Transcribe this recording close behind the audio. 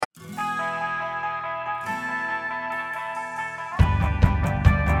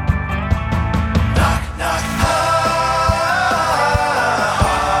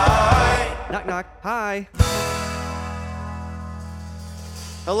Hi.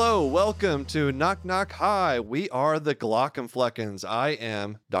 Hello, welcome to Knock Knock Hi. We are the Glockenfleckens. I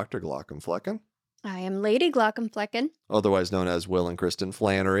am Dr. Glockenflecken, I am Lady Glockenflecken. otherwise known as Will and Kristen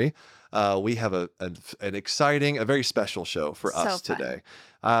Flannery. We have an exciting, a very special show for So us fun. today.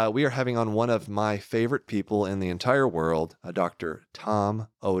 We are having on one of my favorite people in the entire world, Dr. Tom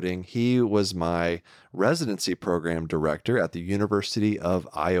Oetting. He was my residency program director at the University of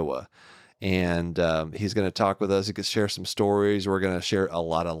Iowa. And he's going to talk with us. He could share some stories. We're going to share a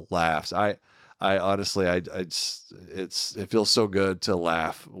lot of laughs. I honestly, it feels so good to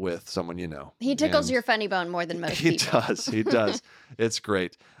laugh with someone you know. He tickles And your funny bone more than most he people. does. He does. It's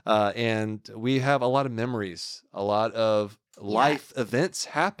great. And we have a lot of memories. A lot of life events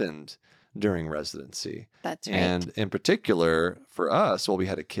happened during residency. That's right. And in particular, for us, well, we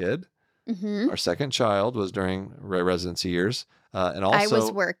had a kid. Mm-hmm. Our second child was during residency years. And also, I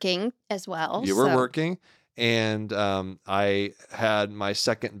was working as well. you were working, and I had my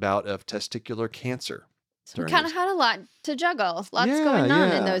second bout of testicular cancer. So we kind of had a lot to juggle. Lots Yeah, going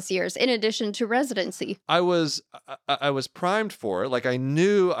on in yeah. those years, in addition to residency. I was primed for it. Like I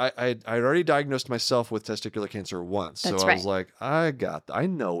knew I'd already diagnosed myself with testicular cancer once, That's so I right. was like, I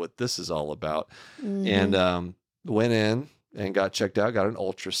know what this is all about, Mhm. and went in and got checked out, got an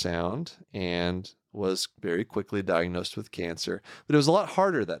ultrasound, and was very quickly diagnosed with cancer. But it was a lot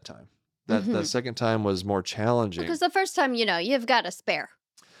harder that time. That Mhm. the second time was more challenging. Because the first time, you've got a spare.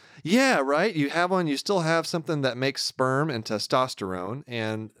 Yeah, right. You have one, you still have something that makes sperm and testosterone.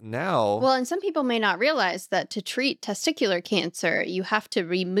 And now, Well, and some people may not realize that to treat testicular cancer, you have to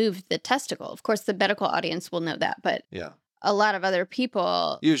remove the testicle. Of course, the medical audience will know that, but yeah, a lot of other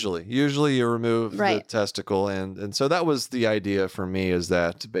people. usually you remove the Right. testicle. And so that was the idea for me, is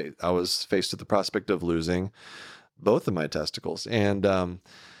that I was faced with the prospect of losing both of my testicles. And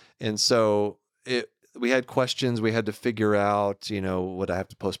so we had questions we had to figure out, would I have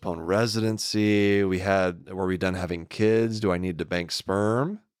to postpone residency? Were we done having kids? Do I need to bank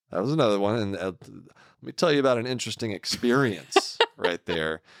sperm? That was another one. And let me tell you about an interesting experience right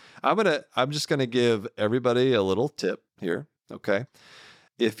there. I'm just going to give everybody a little tip here. Okay.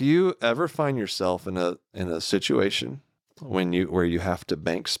 If you ever find yourself in a situation where you have to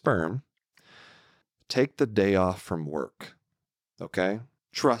bank sperm, take the day off from work. Okay.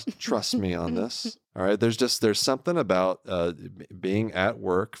 Trust me on this. All right. There's something about being at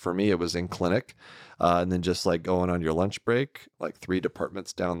work. For me, it was in clinic, and then just like going on your lunch break, like 3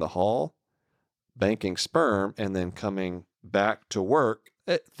 departments down the hall, banking sperm, and then coming back to work.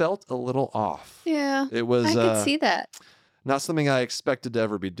 It felt a little off. Yeah. It was I could see that. not something I expected to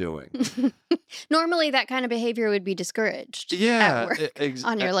ever be doing. Normally, that kind of behavior would be discouraged Yeah, at work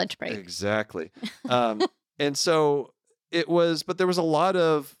on your lunch break. Exactly. And so it was, but there was a lot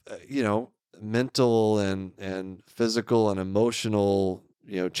of, mental and physical and emotional,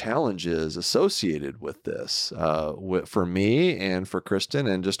 challenges associated with this, for me and for Kristen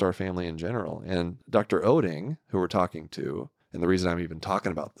and just our family in general. And Dr. Oetting, who we're talking to, and the reason I'm even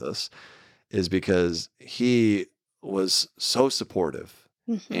talking about this is because he was so supportive.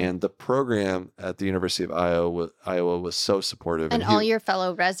 Mhm. And the program at the University of Iowa was so supportive. And all your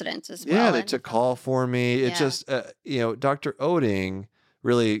fellow residents as well. Yeah, they took call for me. It Yeah. just, Dr. Oetting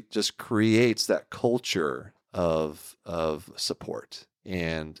really just creates that culture of support.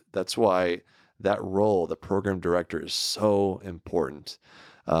 And that's why that role, the program director, is so important.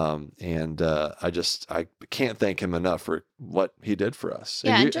 I can't thank him enough for what he did for us.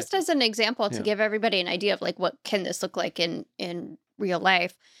 Yeah, and just as an example to Yeah. give everybody an idea of like what can this look like in real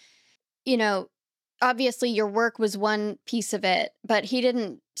life, obviously your work was one piece of it, but he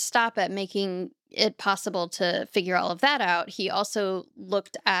didn't stop at making it possible to figure all of that out. He also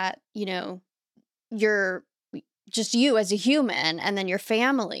looked at, your just you as a human and then your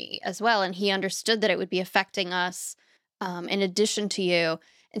family as well. And he understood that it would be affecting us in addition to you.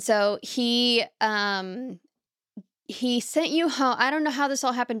 And so he sent you home. I don't know how this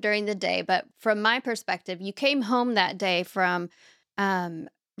all happened during the day, but from my perspective, you came home that day from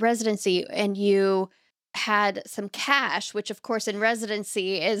residency and you had some cash, which of course in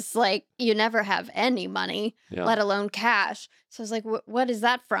residency is like you never have any money, Yeah. let alone cash. So I was like, what is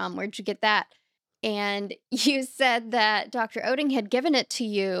that from? Where'd you get that? And you said that Dr. Oetting had given it to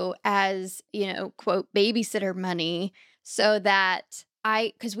you as, quote, babysitter money so that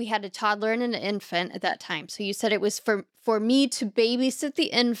because we had a toddler and an infant at that time. So you said it was for me to babysit the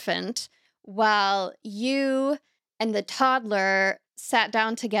infant while you and the toddler sat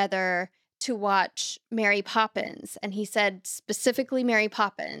down together to watch Mary Poppins. And he said specifically Mary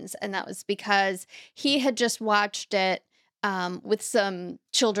Poppins. And that was because he had just watched it with some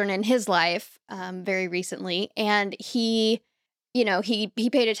children in his life very recently, and he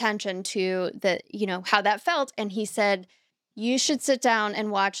paid attention to how that felt, and he said, you should sit down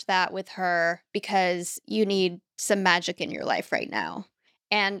and watch that with her because you need some magic in your life right now.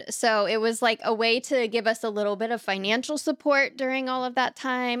 And so it was like a way to give us a little bit of financial support during all of that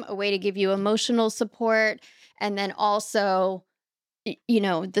time, a way to give you emotional support, and then also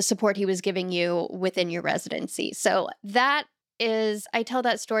the support he was giving you within your residency. So I tell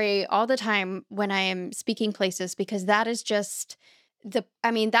that story all the time when I am speaking places, because that is just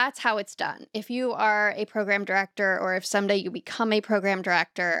that's how it's done. If you are a program director, or if someday you become a program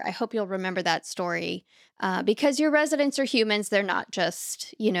director, I hope you'll remember that story, because your residents are humans. They're not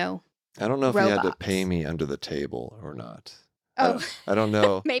just, I don't know if you had to pay robots. me under the table or not. Oh, I don't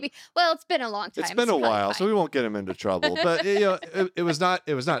know. maybe. Well, it's been a long time. It's been a probably while, so fine. we won't get him into trouble. But it was not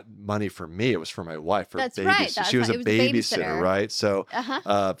money for me. It was for my wife. That's right. She was a It was a babysitter, babysitter. right? So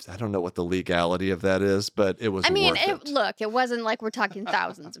Uh-huh. I don't know what the legality of that is, but it was I mean, worth it. look, it wasn't like we're talking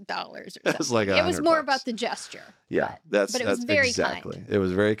thousands of dollars or It was something. like It was $100. more about the gesture. Yeah, but it was that's very exactly. kind. It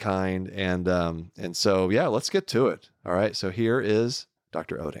was very kind, and so yeah, let's get to it. All right, so here is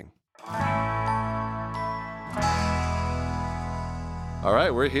Dr. Oetting. All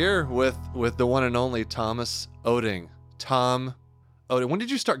right, we're here with the one and only Thomas Oetting. Tom Oetting. When did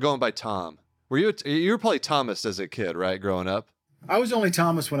you start going by Tom? You were probably Thomas as a kid, right? Growing up. I was only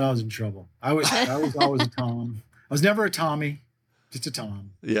Thomas when I was in trouble. I was always a Tom. I was never a Tommy, just a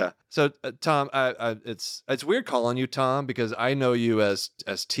Tom. Yeah. So Tom, it's weird calling you Tom because I know you as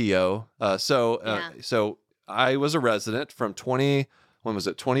T.O. So I was a resident from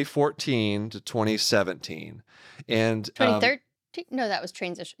 2014 to 2017, and 2013? No, that was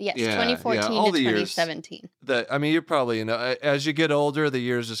transition. Yes, 2014 all to the 2017. You probably as you get older, the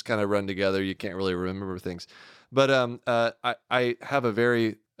years just kind of run together. You can't really remember things, but I have a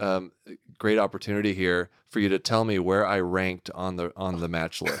very great opportunity here for you to tell me where I ranked on the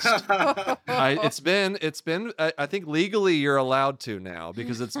match list. It's been I think legally you're allowed to now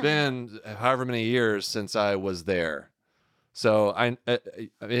because it's been however many years since I was there. So I mean,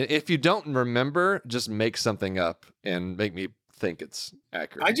 if you don't remember, just make something up and make me think it's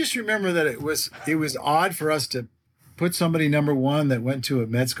accurate. I just remember that it was odd for us to put somebody number one that went to a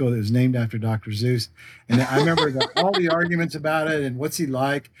med school that was named after Dr. Seuss, and I remember all the arguments about it and what's he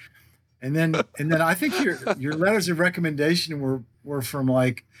like, and then I think your letters of recommendation were from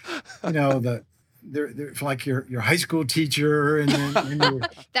like, they're like your high school teacher, and then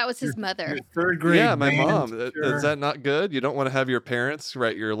that was his mother. Your third grade. Yeah, my mom. Teacher. Is that not good? You don't want to have your parents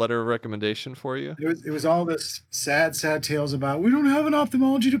write your letter of recommendation for you? It was all this sad tales about we don't have an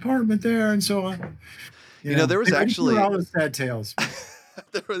ophthalmology department there, and so on. There was actually all those sad tales.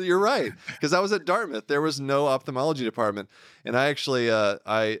 You're right, because I was at Dartmouth. There was no ophthalmology department, and I actually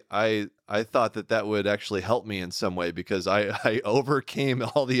I thought that would actually help me in some way because I overcame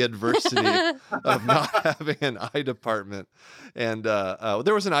all the adversity of not having an eye department, and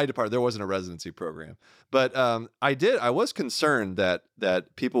there was an eye department. There wasn't a residency program, but I was concerned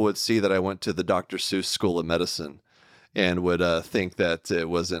that people would see that I went to the Dr. Seuss School of Medicine and would think that it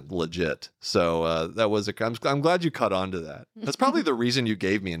wasn't legit. So that was I'm glad you caught on to that. That's probably the reason you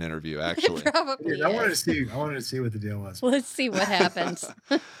gave me an interview, actually. Probably. I wanted to see what the deal was. Let's see what happens.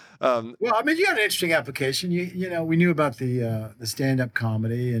 Well, I mean, you had an interesting application. We knew about the stand-up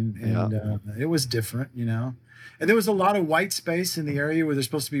comedy, and it was different, and there was a lot of white space in the area where there's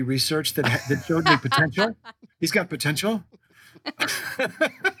supposed to be research that showed me potential. He's got potential.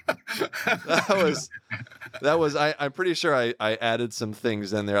 I'm pretty sure I added some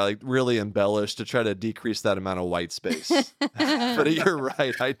things in there, like really embellished to try to decrease that amount of white space. But you're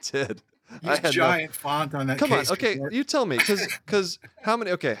right, I did. I had giant font on that. Come on, okay, report. you tell me, because how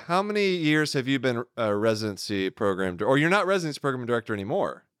many years have you been a residency program, or you're not residency program director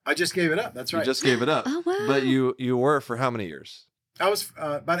anymore? I just gave it up. That's right. You just gave it up. Oh, wow. But you were for how many years? I was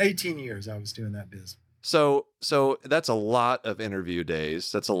about 18 years. I was doing that biz. So that's a lot of interview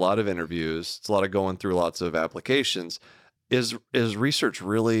days. That's a lot of interviews. It's a lot of going through lots of applications. Is research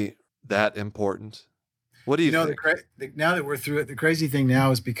really that important? What do you think? Now that we're through it, the crazy thing now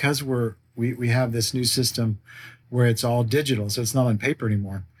is because we have this new system where it's all digital, so it's not on paper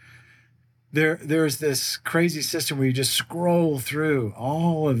anymore. There's this crazy system where you just scroll through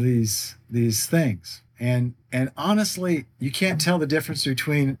all of these things. And honestly, you can't tell the difference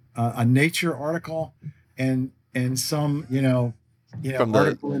between a Nature article and some from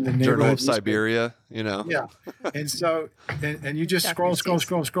article the in the Journal neighborhood of Siberia, Yeah, and so and you just Dr.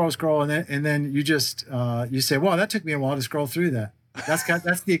 scroll, and then you just you say, "Wow, that took me a while to scroll through that."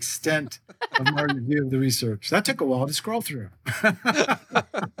 That's the extent of my review of the research. That took a while to scroll through.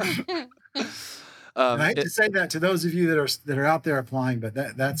 And I hate to say that to those of you that are out there applying, but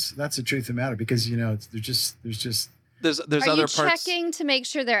that's the truth of the matter, because there's Are other you parts. checking to make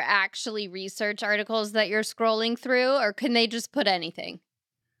sure they're actually research articles that you're scrolling through, or can they just put anything?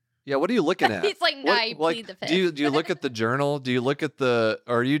 Yeah, what are you looking at? He's like, no, I plead the fifth. Do you look at the journal? Do you look at or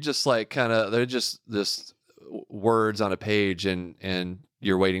are you just like kind of they're just words on a page and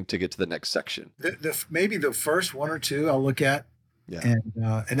you're waiting to get to the next section? Maybe the first one or two I'll look at.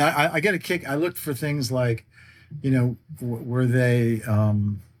 Yeah. And I get a kick. I looked for things like, were they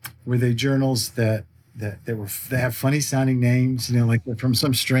journals that they have funny sounding names, like they're from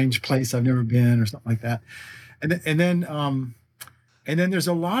some strange place I've never been or something like that. And then there's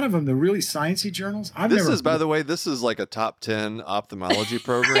a lot of them, the really sciencey journals. By the way, this is like a top 10 ophthalmology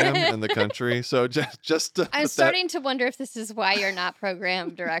program in the country. So just I'm starting to wonder if this is why you're not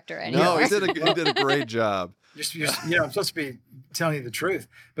program director anymore. No, he did a great job. I'm supposed to be telling you the truth,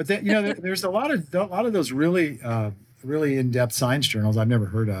 but then, there's a lot of those really in-depth science journals I've never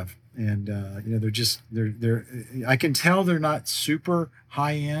heard of. And, they're I can tell they're not super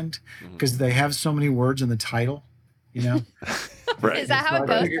high end because they have so many words in the title, Right. Is that how it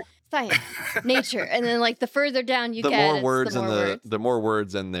goes? Science, nature, and then like the further down you the get, more words the more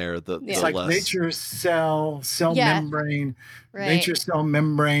words in there, the it's like less. nature cell Yeah. membrane, Right. nature cell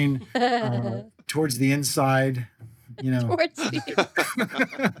membrane towards the inside, Towards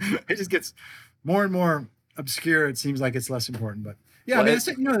the- It just gets more and more obscure. It seems like it's less important, but yeah, Well,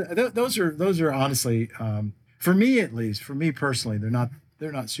 I mean, those are honestly, for me at least, for me personally, they're not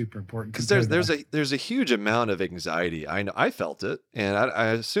super important, because there's a huge amount of anxiety. I know I felt it, and I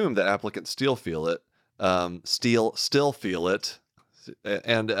assume that applicants still feel it, still feel it,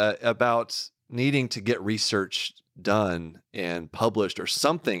 and about needing to get research done and published or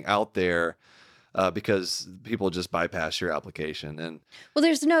something out there. Because people just bypass your application. And well,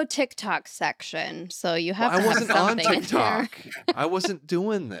 there's no TikTok section, so you have. I to wasn't have on something in there. TikTok. I wasn't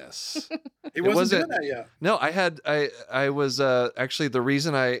doing this. It wasn't doing that yet. No, I was actually the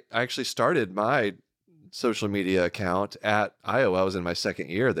reason I actually started my social media account at Iowa. I was in my second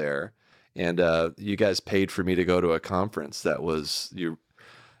year there, and you guys paid for me to go to a conference that was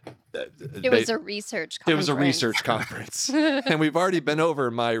It was a research conference. It was a research conference. And we've already been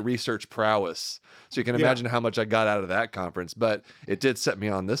over my research prowess. So you can imagine how much I got out of that conference. But it did set me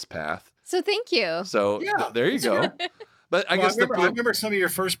on this path. So thank you. So there you go. But I guess I remember some of your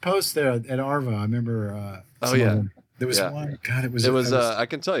first posts there at Arva. I remember. Oh, yeah. There was one. God, it was. I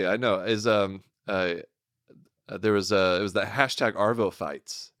can tell you. I know. There was the hashtag Arvo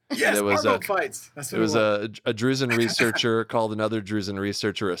fights. Yes, it was Arvo fights. That's what it was a Drusen researcher called another Drusen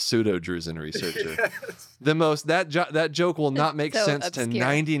researcher a pseudo Drusen researcher. Yes. That joke will not make sense obscure. to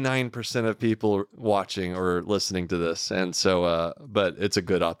 99% of people watching or listening to this, and so but it's a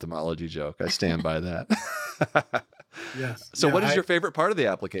good ophthalmology joke. I stand by that. Yes. So, what is your favorite part of the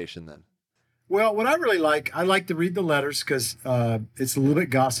application then? Well, what I really I like to read the letters because it's a little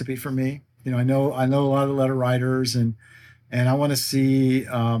bit gossipy for me. I know a lot of the letter writers, and I want to see,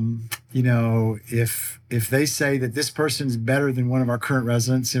 if they say that this person's better than one of our current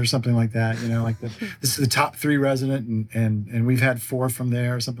residents or something like that. This is the top 3 resident, and we've had 4 from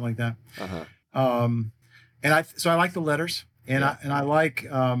there or something like that. So I like the letters, and I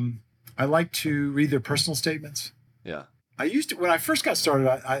like to read their personal statements. Yeah. I used to, when I first got started,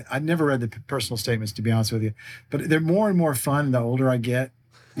 I never read the personal statements, to be honest with you, but they're more and more fun the older I get.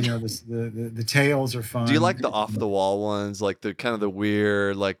 The tales are fun. Do you like the off the wall ones, like the kind of the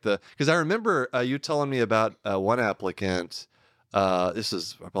weird, because I remember you telling me about one applicant, this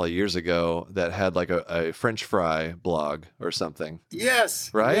is probably years ago, that had like a French fry blog or something.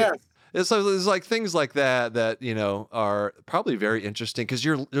 Yes. Right? Yes. It's like things like that are probably very interesting because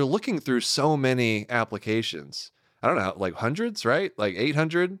you're looking through so many applications. I don't know, like hundreds, right? Like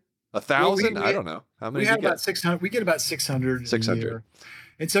 800, 1,000. I don't know how many. We had about 600. We get about 600. 600.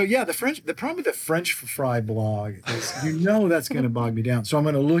 And so, the problem with the French fry blog is, that's going to bog me down. So I'm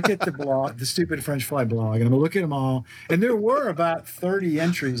going to look at the blog, the stupid French fry blog, and I'm going to look at them all. And there were about 30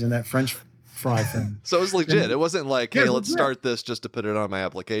 entries in that French fry thing. So it was legit. It wasn't like, hey, let's start this just to put it on my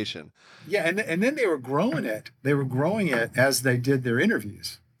application. Yeah, and then they were growing it. They were growing it as they did their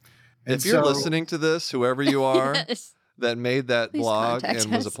interviews. And if you're listening to this, whoever you are, Yes. that made that blog and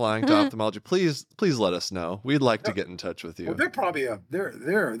was applying to ophthalmology, please let us know. We'd like to get in touch with you. Well, they're probably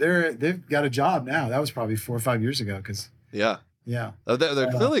they've got a job now. That was probably 4 or 5 years ago. Yeah.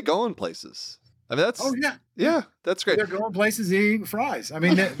 They're clearly going places. I mean, that's great. They're going places eating fries. I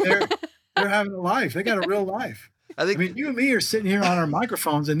mean, they're having a life. They got a real life. I I think mean, you and me are sitting here on our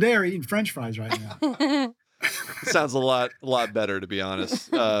microphones, and they are eating French fries right now. it sounds a lot better, to be honest,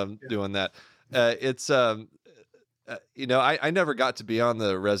 doing that. It's I never got to be on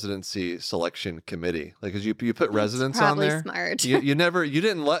the residency selection committee, like, because you put That's residents on probably there. smart. You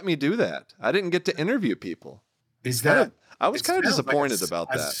didn't let me do that. I didn't get to interview people. Is that? I was It kind of sounds like disappointed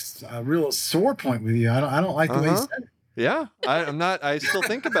about that. A real sore point with you. I don't like the way you Uh-huh. said it. Yeah, I'm not. I still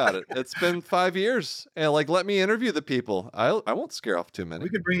think about it. It's been 5 years, and like, let me interview the people. I won't scare off too many. We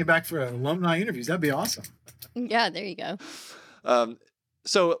could bring you back for alumni interviews. That'd be awesome. Yeah, there you go.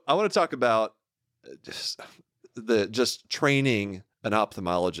 So I want to talk about just training an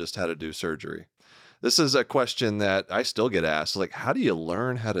ophthalmologist how to do surgery. This is a question that I still get asked, like, how do you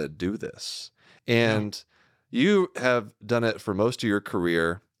learn how to do this? And you have done it for most of your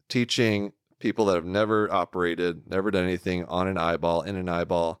career, teaching people that have never operated, never done anything on an eyeball, in an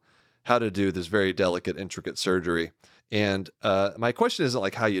eyeball, how to do this very delicate, intricate surgery. And my question isn't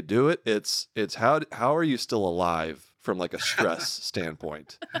like how you do it. It's how are you still alive from like a stress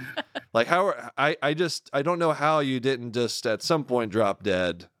standpoint? Like, I don't know how you didn't just at some point drop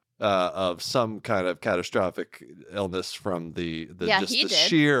dead of some kind of catastrophic illness from the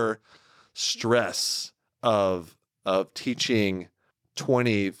sheer stress of teaching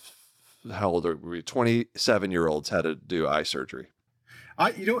 27-year-olds how to do eye surgery.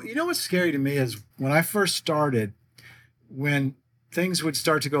 You know what's scary to me is when I first started, when things would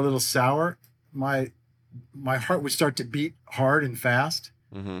start to go a little sour, my heart would start to beat hard and fast.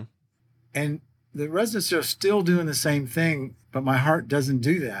 Mm-hmm. And the residents are still doing the same thing, but my heart doesn't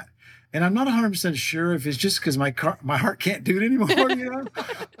do that. And I'm not 100% sure if it's just because my heart can't do it anymore.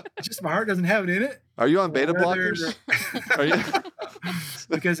 It's just my heart doesn't have it in it. Are you on beta blockers? Are you?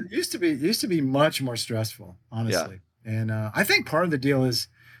 Because it used to be much more stressful, honestly. Yeah. And I think part of the deal is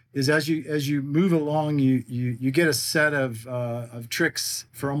as you move along, you get a set of tricks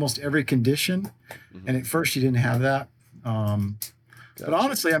for almost every condition. Mm-hmm. And at first you didn't have that. But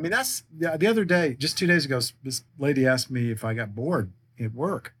honestly, I mean, that's the other day, just 2 days ago, this lady asked me if I got bored at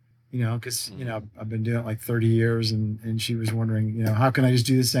work, because, I've been doing it like 30 years and she was wondering, how can I just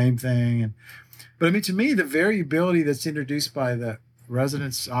do the same thing? But I mean, to me, the variability that's introduced by the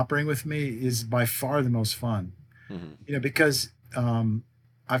residents operating with me is by far the most fun, because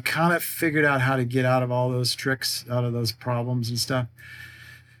I've kind of figured out how to get out of all those tricks, out of those problems and stuff,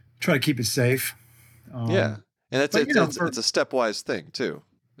 try to keep it safe. Yeah. And it's a stepwise thing too.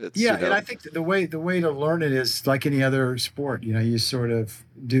 And I think that the way to learn it is like any other sport. You sort of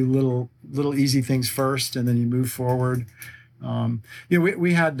do little easy things first, and then you move forward.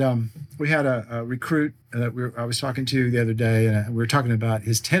 We had a recruit that I was talking to the other day, and we were talking about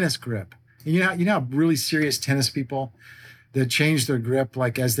his tennis grip. And you know how really serious tennis people that change their grip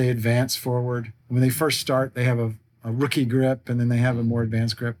like as they advance forward. When they first start, they have a rookie grip, and then they have a more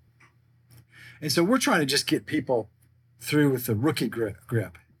advanced grip. And so we're trying to just get people through with the rookie grip,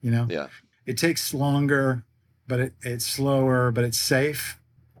 Yeah. It takes longer, but it's slower, but it's safe.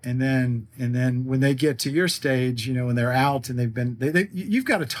 And then when they get to your stage, when they're out and you've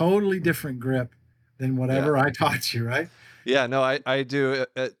got a totally different grip than whatever I taught you, right? Yeah, no, I do.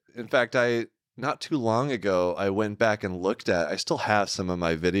 In fact, not too long ago, I went back and looked I still have some of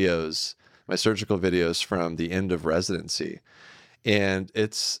my videos, my surgical videos from the end of residency, and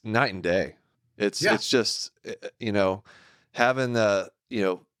it's night and day. It's just, having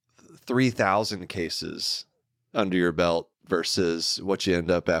 3,000 cases under your belt versus what you end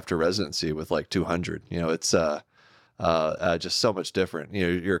up after residency with like 200. It's just so much different.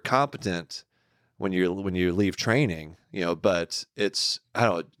 You're competent when you leave training, but it's, I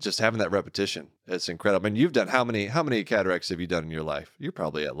don't know, just having that repetition. It's incredible. I mean, you've done how many cataracts have you done in your life? You're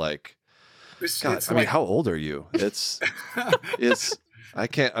probably at like, mean, how old are you? I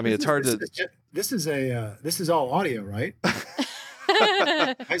can't. I mean, it's hard to. This is all audio, right?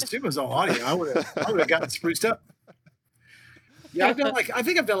 I assume it was all audio. I would have gotten spruced up. Yeah, I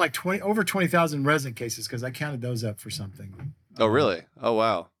think I've done like over 20,000 resin cases because I counted those up for something. Oh, really? Oh,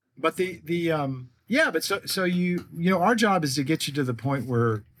 wow. But so our job is to get you to the point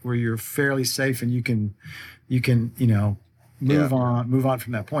where you're fairly safe and you can move on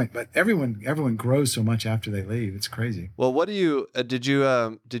from that point. But everyone grows so much after they leave. It's crazy. Well, what do you did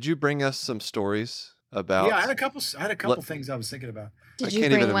you bring us some stories about? Yeah, I had a couple things I was thinking about. Did you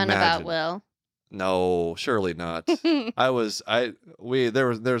bring one about Will? No, surely not. There's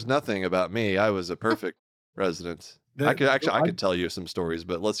nothing about me. I was a perfect resident. I could tell you some stories,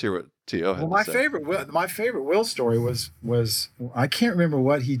 but let's hear what T.O. had to say. My favorite Will story was I can't remember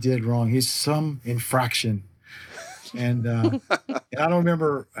what he did wrong. He's some infraction. And I don't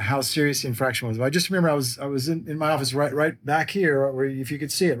remember how serious the infraction was, but I just remember I was in my office right back here, where if you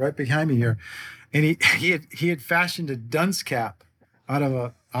could see it right behind me here, and he had fashioned a dunce cap out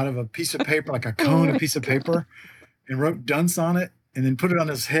of a piece of paper, like a cone, a piece of paper, and wrote dunce on it, and then put it on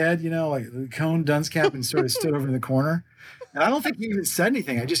his head, like the cone dunce cap, and sort of stood over in the corner. And I don't think he even said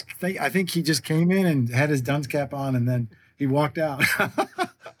anything. I think he just came in and had his dunce cap on, and then he walked out.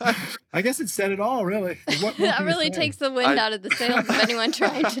 I guess it said it all, really. That really takes the wind out of the sails of anyone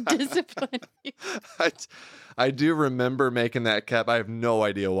trying to discipline you. I do remember making that cap. I have no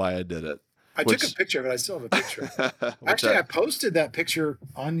idea why I did it. I took a picture of it. I still have a picture. Actually, I posted that picture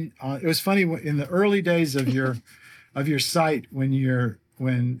on. It was funny in the early days of your site when your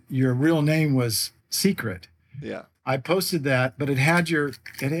real name was secret. Yeah. I posted that, but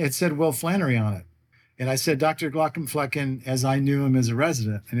it said Will Flannery on it. And I said, Dr. Glockenflecken, as I knew him as a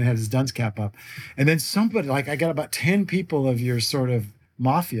resident, and it had his dunce cap up. And then somebody, I got about 10 people of your sort of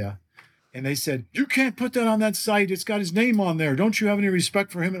mafia, and they said, you can't put that on that site. It's got his name on there. Don't you have any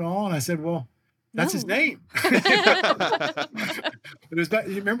respect for him at all? And I said, well, that's his name. It was back,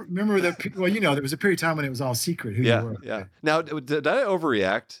 you remember that? Well, there was a period of time when it was all secret who you were. Yeah. Now, did I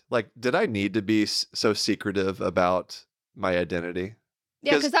overreact? Did I need to be so secretive about my identity?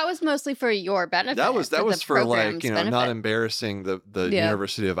 Yeah, because that was mostly for your benefit. That was for benefit. not embarrassing the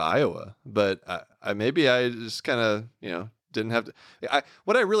University of Iowa. But I maybe I just kind of didn't have to.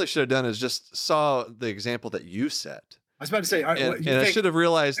 What I really should have done is just saw the example that you set. I was about to say, I should have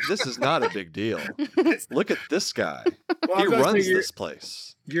realized this is not a big deal. Look at this guy. Well, he runs this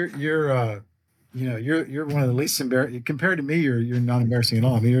place. You're one of the least embarrassing compared to me. You're not embarrassing at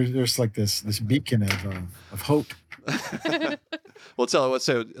all. I mean, you're just like this beacon of hope. Well, tell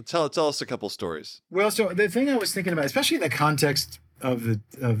us a couple stories. Well, so the thing I was thinking about, especially in the context of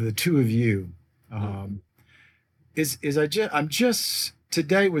the two of you, is I'm just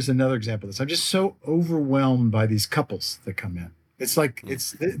today was another example of this. I'm just so overwhelmed by these couples that come in. It's like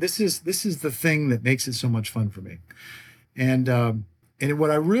this is the thing that makes it so much fun for me, and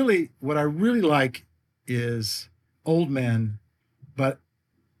what I really like is old men, but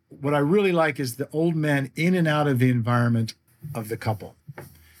what I really like is the old men in and out of the environment of the couple.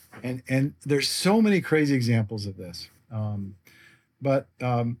 And there's so many crazy examples of this. But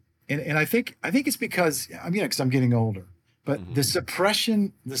I think it's because I'm getting older, but the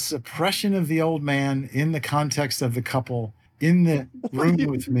suppression of the old man in the context of the couple in the room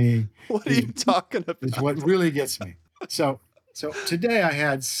with me. What are you talking about? Is what really gets me. So today I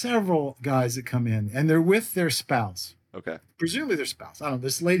had several guys that come in and they're with their spouse. Okay. Presumably their spouse. I don't know,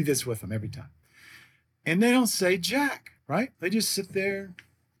 this lady that's with them every time. And they don't say jack, right? They just sit there.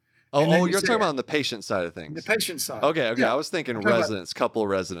 Oh, you're talking about on the patient side of things. The patient side. Okay. Yeah. I was thinking residents, couple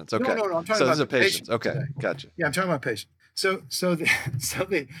residents. Okay. No, I'm talking about the patients. Okay, today. Gotcha. Yeah, I'm talking about patients. So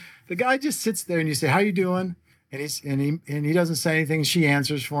the guy just sits there and you say, how you doing? And he doesn't say anything. She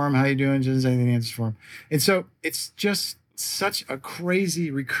answers for him. How you doing? She doesn't say anything, answers for him. And so it's just such a crazy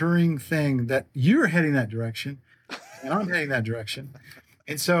recurring thing that you're heading that direction and I'm heading that direction.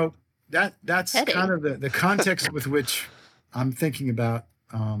 And so that's kind of the context with which I'm thinking about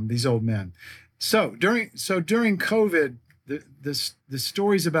these old men. So during COVID, the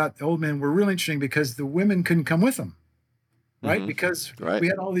stories about the old men were really interesting because the women couldn't come with them, right? Mm-hmm. Because we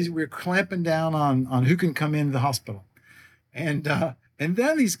had we were clamping down on who can come into the hospital, and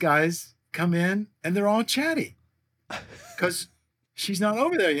then these guys come in and they're all chatty because she's not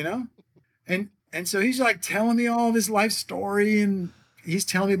over there, and so he's like telling me all of his life story, and he's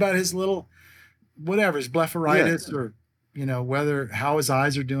telling me about his little whatever, his blepharitis or how his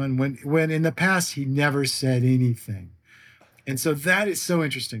eyes are doing when in the past he never said anything. And so that is so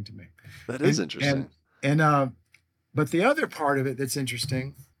interesting to me. That is interesting. And but the other part of it that's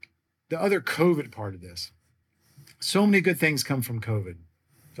interesting, the other COVID part of this, so many good things come from COVID.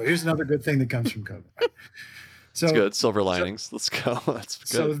 So here's another good thing that comes from COVID. So that's good. Silver linings. Let's go. That's good.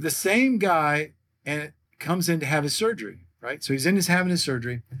 So the same guy comes in to have his surgery, right? So he's having his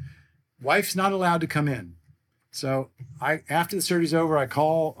surgery. Wife's not allowed to come in. So after the surgery's over, I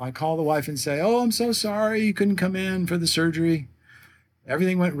call the wife and say, "Oh, I'm so sorry you couldn't come in for the surgery.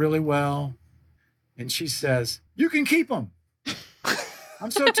 Everything went really well." And she says, "You can keep him.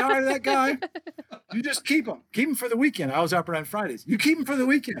 I'm so tired of that guy. You just keep him. Keep him for the weekend." I was up around Fridays. "You keep him for the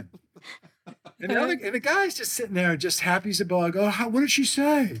weekend." And the guy's just sitting there, just happy as a bug. "Oh, what did she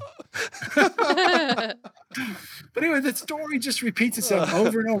say?" But anyway, the story just repeats itself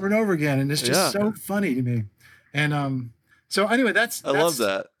over and over and over again, and it's just so funny to me. And so anyway, I love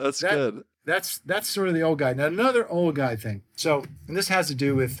that. That's good. That's sort of the old guy. Now another old guy thing. So, and this has to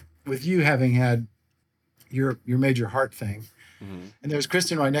do with you having had your major heart thing. Mm-hmm. And there's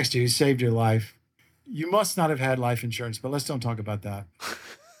Kristen right next to you who saved your life. You must not have had life insurance, but let's don't talk about that.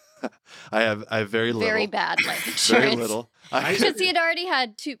 I have very little. Very bad life insurance. Very little. Because he had already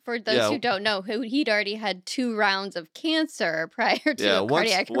had two, for those who don't know, he'd already had 2 rounds of cancer prior to a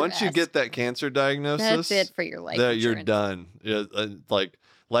cardiac arrest. Once you get that cancer diagnosis, that's it for your life insurance. You're done. Like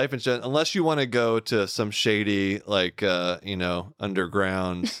life insurance, unless you want to go to some shady, like,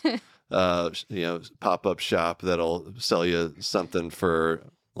 underground, pop-up shop that'll sell you something for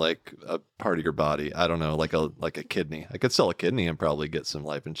like a part of your body. I don't know, like a kidney. I could sell a kidney and probably get some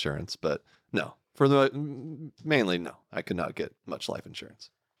life insurance, but no. Mainly, no. I could not get much life insurance.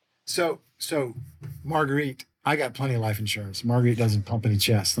 So Marguerite, I got plenty of life insurance. Marguerite doesn't pump any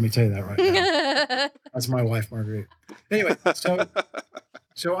chest. Let me tell you that right now. That's my wife, Marguerite. Anyway,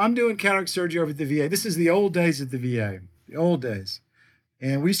 so I'm doing cataract surgery over at the VA. This is the old days at the VA, the old days.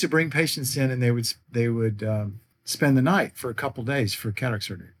 And we used to bring patients in, and they would spend the night for a couple days for cataract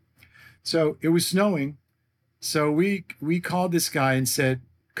surgery. So it was snowing. So we called this guy and said,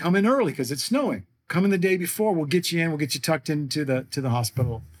 come in early because it's snowing. Come in the day before. We'll get you in. We'll get you tucked into the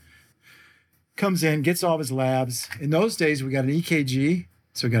hospital. Comes in, gets all of his labs. In those days, we got an EKG.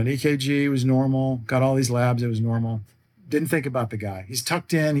 So we got an EKG. It was normal. Got all these labs. It was normal. Didn't think about the guy. He's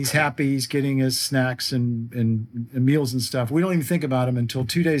tucked in. He's happy. He's getting his snacks and meals and stuff. We don't even think about him until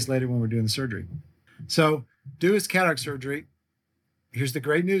 2 days later when we're doing the surgery. So do his cataract surgery. Here's the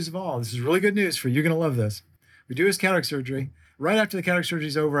great news of all. This is really good news for you. You're going to love this. We do his cataract surgery. Right after the cataract surgery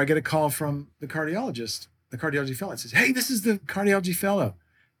is over, I get a call from the cardiologist, the cardiology fellow. It says, hey, this is the cardiology fellow.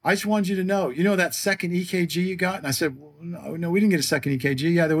 I just wanted you to know, that second EKG you got? And I said, well, no, we didn't get a second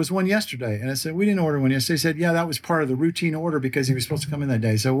EKG. Yeah, there was one yesterday. And I said, we didn't order one yesterday. He said, yeah, that was part of the routine order because he was supposed to come in that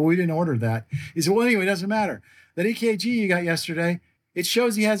day. So, well, we didn't order that. He said, well, anyway, it doesn't matter. That EKG you got yesterday, it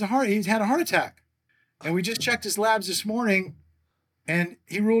shows he's had a heart attack. And we just checked his labs this morning, and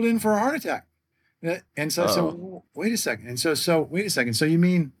he ruled in for a heart attack. And so, so wait a second. And so wait a second. So you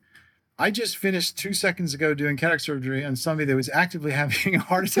mean I just finished 2 seconds ago doing cataract surgery on somebody that was actively having a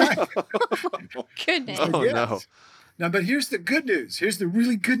heart attack? Oh, goodness. Oh, yes. no. Now, but here's the good news. Here's the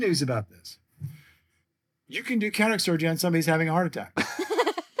really good news about this. You can do cataract surgery on somebody who's having a heart attack.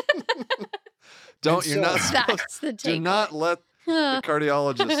 You're not That's the do takeaway. not let the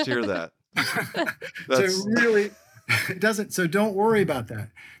cardiologist hear that. So really, it doesn't. So don't worry about that.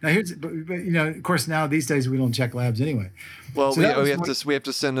 Now but of course, now these days we don't check labs anyway. Well, So we have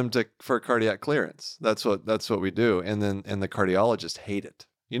to send them for cardiac clearance. That's what we do, and the cardiologists hate it.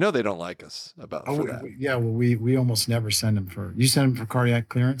 They don't like us for that. We almost never send them for. You send them for cardiac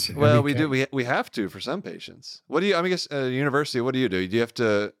clearance. Well, we do. We have to for some patients. What do you? I guess university. What do you do? Do you have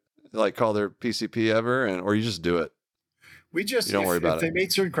to call their PCP ever, or you just do it? We just you don't worry about if they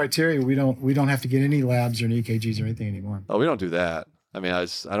meet certain criteria, we don't have to get any labs or any EKGs or anything anymore. Oh, we don't do that. I mean,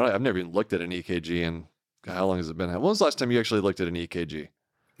 I've never even looked at an EKG, and how long has it been? When was the last time you actually looked at an EKG?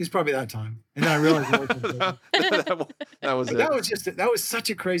 It's probably that time, and then I realized that was it. That was such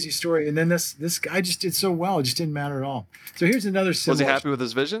a crazy story. And then this guy just did so well; it just didn't matter at all. So here's another. Was he happy with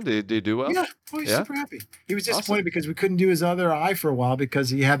his vision? Did he do well? Yeah, he's super happy. He was disappointed because we couldn't do his other eye for a while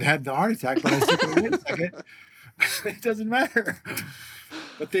because he had the heart attack. But I said, wait a second, it doesn't matter.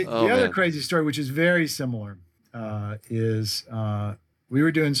 But the other crazy story, which is very similar, is we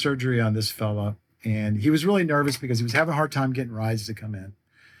were doing surgery on this fella, and he was really nervous because he was having a hard time getting rides to come in.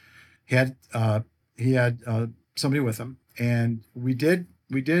 He had somebody with him, and we did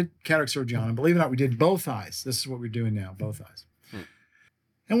cataract surgery on him. Believe it or not, we did both eyes. This is what we're doing now, both eyes.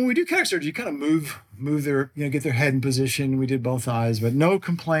 And when we do cataract surgery, you kind of move their, get their head in position. We did both eyes, but no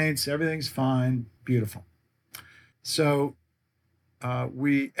complaints. Everything's fine, beautiful. So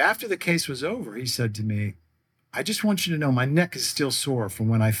after the case was over, he said to me, "I just want you to know my neck is still sore from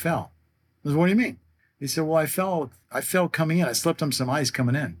when I fell." I said, "What do you mean?" He said, "Well, I fell coming in. I slipped on some ice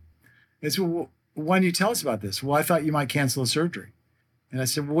coming in." I said, "Well, why didn't you tell us about this?" "Well, I thought you might cancel the surgery." And I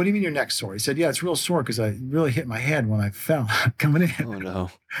said, "Well, what do you mean your neck's sore?" He said, "Yeah, it's real sore because I really hit my head when I fell coming in." Oh,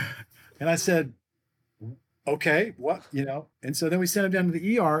 no. And I said, "Okay, what?" And so then we sent him down to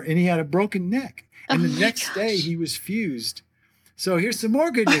the ER, and he had a broken neck. And the next day he was fused. So here's some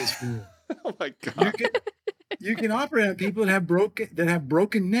more good news for you. Oh my God. You can operate on people that have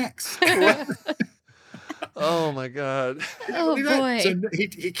broken necks. Oh my God. Oh boy. So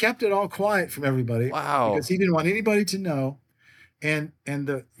he kept it all quiet from everybody. Wow. Because he didn't want anybody to know. And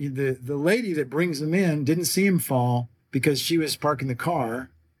the lady that brings him in didn't see him fall because she was parking the car.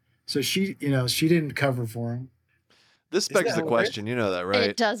 So she didn't cover for him. This begs the question. You know that, right?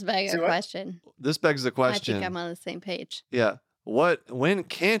 It does beg a question. This begs the question. I think I'm on the same page. Yeah. When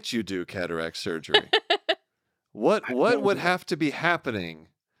can't you do cataract surgery? What I what don't would know. have to be happening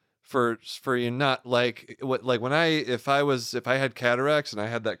for you not like what like when if I had cataracts and I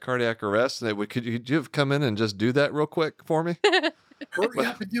had that cardiac arrest and could you have come in and just do that real quick for me? Hurry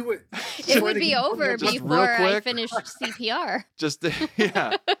up and do it It before would they be can put me over up to Just real before I quick. finished CPR. Just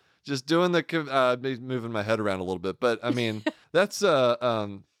yeah, just doing moving my head around a little bit, but I mean that's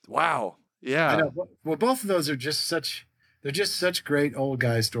wow, I yeah. know. Well, both of those are they're just such great old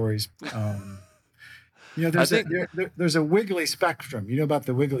guy stories. You know, I think there's a wiggly spectrum. You know about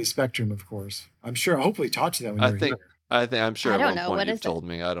the wiggly spectrum, of course. I'm sure. Hopefully, taught you that when you I were here. think I'm sure I at don't one know. point What you've is it? told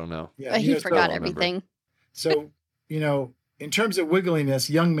me. I don't know. Yeah, you He know. I don't forgot remember. everything. So you know, in terms of wiggliness,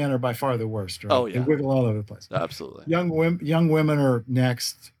 young men are by far the worst. Right? Oh They yeah, wiggle all over the place. absolutely. Young women are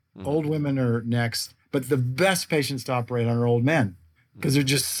next. Old Mhm. women are next. But the best patients to operate on are old men because they're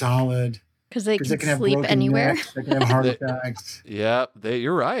just solid. Because they Because they can can have sleep broken anywhere. necks. They can have heart They- attacks. Yeah,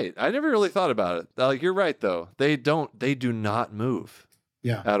 you're right. I never really thought about it. Like you're right though. They do not move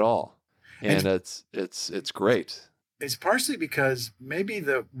Yeah. at all. And And it's great. it's partially because maybe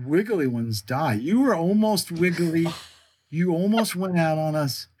the wiggly ones die. You were almost wiggly. You almost went out on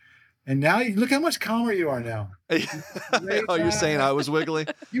us. And now look how much calmer you are now. Way Oh, you're saying back. I was wiggly?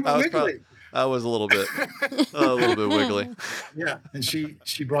 You were I was wiggly. I was a little bit wiggly. Yeah. And she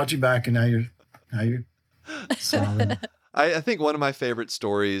brought you back and now you're solid. I think one of my favorite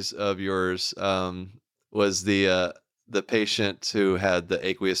stories of yours was the patient who had the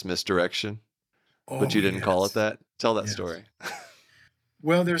aqueous misdirection, but Oh, you didn't call it yes. that. Tell that Yes. story.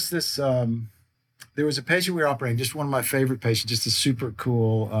 Well, there's this there was a patient we were operating, just one of my favorite patients, just a super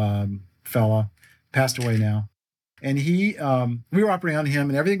cool fella, passed away now. And we were operating on him,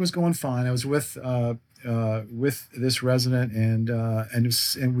 and everything was going fine. I was with this resident,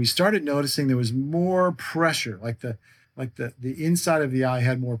 and we started noticing there was more pressure, like the inside of the eye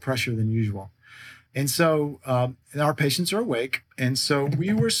had more pressure than usual. And so and our patients are awake, and so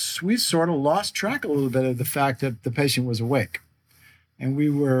we sort of lost track a little bit of the fact that the patient was awake, and we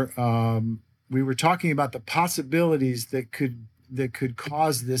were talking about the possibilities that could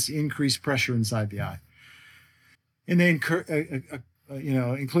cause this increased pressure inside the eye. And they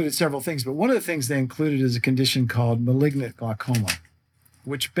included several things, but one of the things they included is a condition called malignant glaucoma,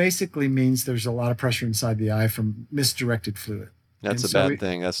 which basically means there's a lot of pressure inside the eye from misdirected fluid. That's And a so bad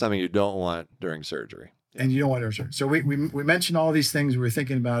thing. That's something you don't want during surgery. And you don't want to. So we mentioned all these things. We were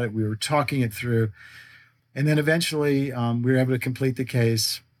thinking about it. We were talking it through. And then eventually we were able to complete the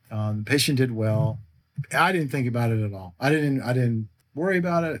case. The patient did well. I didn't think about it at all. I didn't worry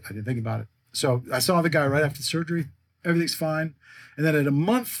about it. I didn't think about it. So I saw the guy right after the surgery. Everything's fine. And then at a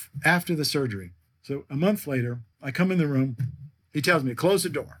month after the surgery, so a month later, I come in the room. He tells me to close the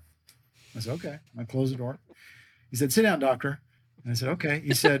door. I said, okay. I closed the door. He said, sit down, doctor. And I said, okay.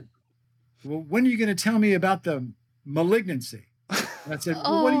 He said, well, when are you going to tell me about the malignancy? And I said,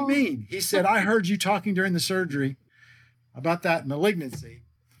 well, what do you mean? He said, I heard you talking during the surgery about that malignancy.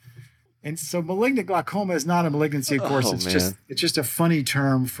 And so malignant glaucoma is not a malignancy, of course. It's just a funny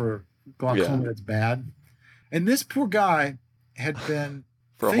term for glaucoma that's bad. And this poor guy had been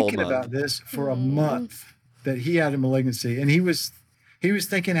thinking about this for a month, that he had a malignancy. And he was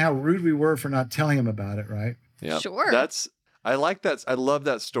thinking how rude we were for not telling him about it, right? Yeah. Sure. I like that. I love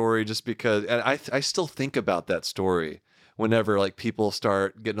that story just because, and I still think about that story whenever like people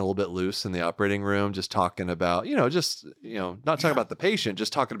start getting a little bit loose in the operating room, just talking about, not talking about the patient,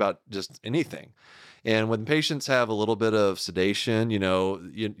 just talking about just anything. And when patients have a little bit of sedation, you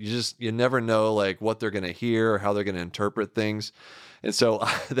never know like what they're going to hear or how they're going to interpret things. And so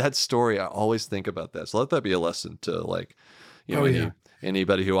that story, I always think about that. So let that be a lesson to like,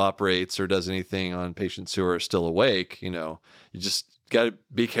 anybody who operates or does anything on patients who are still awake, you just got to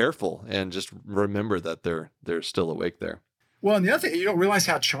be careful and just remember that they're still awake there. Well, and the other thing, you don't realize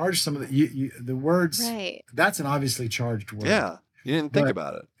how charged some of the words, right. That's an obviously charged word. Yeah. You didn't think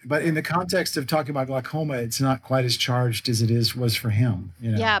about it. But in the context of talking about glaucoma, it's not quite as charged as was for him.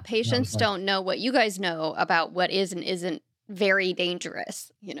 Yeah, patients don't know what you guys know about what is and isn't very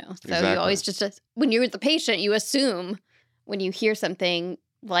dangerous, So Exactly. you always when you're the patient, you assume when you hear something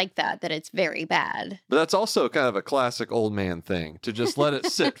like that it's very bad. But that's also kind of a classic old man thing, to just let it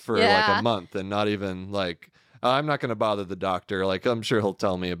sit for like a month and not even like, I'm not going to bother the doctor. Like, I'm sure he'll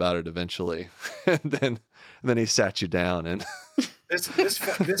tell me about it eventually. and then he sat you down and this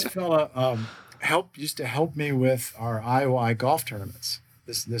fella used to help me with our IOI golf tournaments.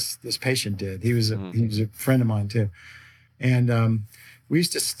 This patient did. He was a friend of mine too, and we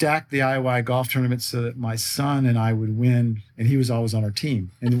used to stack the IOI golf tournament so that my son and I would win, and he was always on our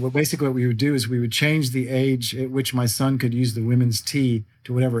team. And basically what we would do is we would change the age at which my son could use the women's tee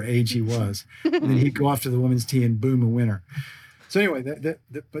to whatever age he was. And then he'd go off to the women's tee and boom, a winner. So anyway,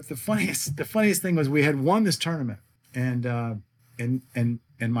 but the funniest thing was we had won this tournament, and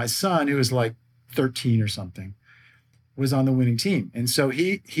my son, who was like 13 or something, was on the winning team. And so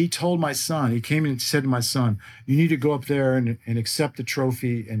he told my son, he came in and said to my son, you need to go up there and accept the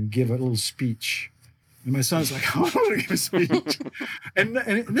trophy and give a little speech. And my son's like, I don't want to give a speech. and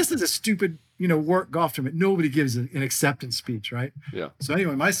this is a stupid, work golf tournament. Nobody gives an acceptance speech, right? Yeah. So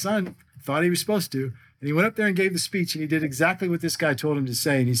anyway, my son thought he was supposed to, and he went up there and gave the speech, and he did exactly what this guy told him to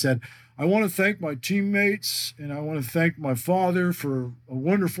say. And he said, I want to thank my teammates, and I want to thank my father for a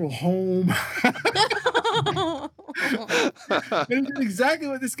wonderful home. And he did exactly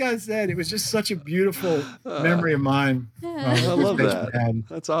what this guy said. It was just such a beautiful memory of mine. I love that.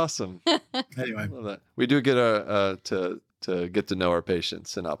 That's awesome. Anyway, I love that. We do get to get to know our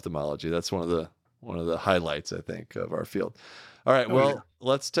patients in ophthalmology. That's one of the highlights, I think, of our field. All right,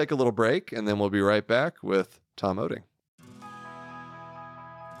 let's take a little break, and then we'll be right back with Tom Oetting.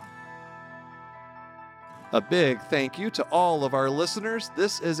 A big thank you to all of our listeners.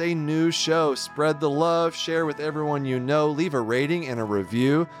 This is a new show. Spread the love, share with everyone you know, leave a rating and a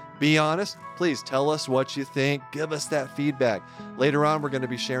review. Be honest. Please tell us what you think. Give us that feedback. Later on, we're going to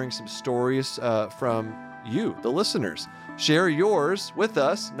be sharing some stories from you, the listeners. Share yours with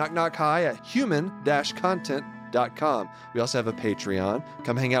us. Knock Knock Hi at human-content.com. We also have a Patreon.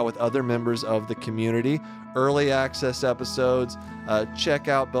 Come hang out with other members of the community. Early access episodes, check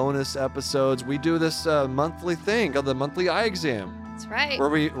out bonus episodes. We do this monthly thing called the monthly eye exam. That's right. Where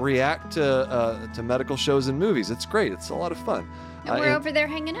we react to medical shows and movies. It's great. It's a lot of fun. And we're over there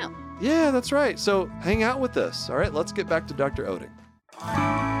hanging out. Yeah, that's right. So hang out with us. All right, let's get back to Dr. Oetting.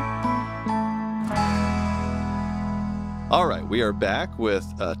 All right, we are back with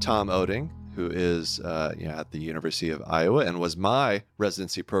Tom Oetting, who is at the University of Iowa and was my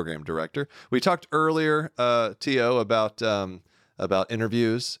residency program director. We talked earlier, T.O., about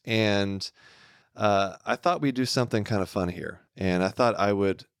interviews, and I thought we'd do something kind of fun here. And I thought I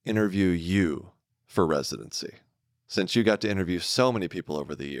would interview you for residency, since you got to interview so many people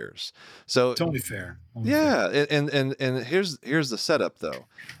over the years. So it's only fair. Fair. And here's the setup, though.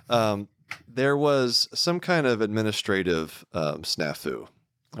 There was some kind of administrative snafu.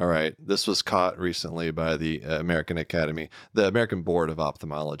 All right. This was caught recently by the American Board of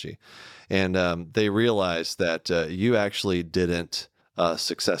Ophthalmology. And they realized that you actually didn't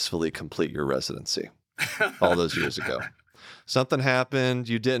successfully complete your residency all those years ago. Something happened.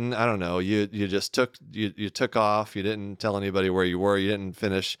 You didn't, I don't know, you just took off. You didn't tell anybody where you were. You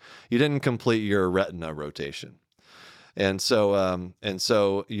didn't complete your retina rotation. And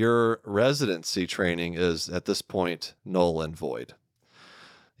so your residency training is at this point null and void.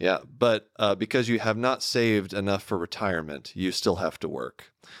 Yeah, but because you have not saved enough for retirement, you still have to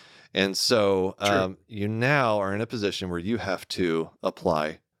work. And so you now are in a position where you have to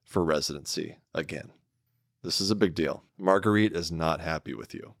apply for residency again. This is a big deal. Marguerite is not happy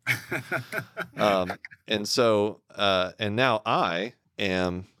with you. And now I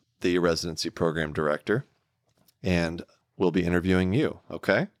am the residency program director and we'll be interviewing you.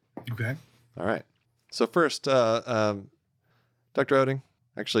 Okay? Okay. All right. So first, Dr. Oetting.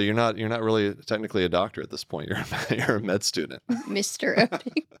 Actually, you're not really technically a doctor at this point. You're a med student, Mr.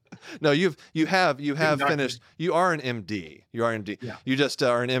 Oetting. No, you have finished. You are an MD. You are an MD. Yeah. You just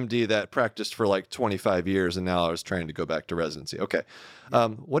are an MD that practiced for like 25 years, and now I was trying to go back to residency. Okay,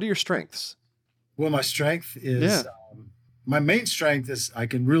 what are your strengths? Well, my strength is my main strength is I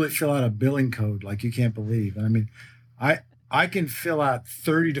can really fill out a billing code like you can't believe. And I mean, I can fill out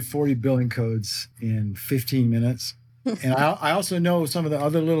 30 to 40 billing codes in 15 minutes. And I also know some of the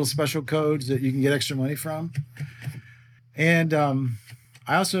other little special codes that you can get extra money from. And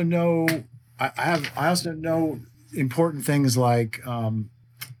I also know I also know important things like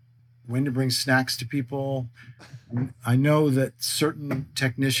when to bring snacks to people. I know that certain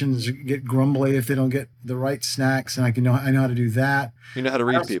technicians get grumbly if they don't get the right snacks, and I know how to do that. You know how to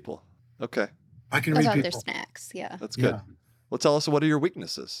read people. Okay. I can read people. Their snacks, yeah. That's good. Yeah. Well, tell us, what are your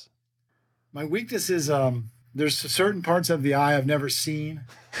weaknesses? My weakness is there's certain parts of the eye I've never seen.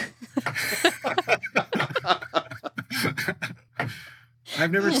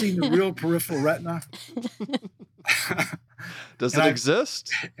 I've never seen the real peripheral retina. Does it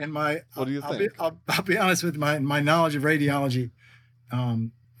exist? And what do you think? I'll be honest with my knowledge of radiology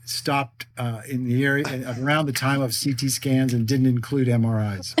stopped in the area around the time of CT scans and didn't include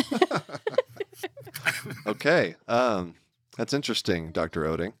MRIs. Okay. That's interesting, Dr.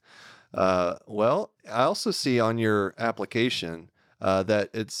 Oetting. Well, I also see on your application that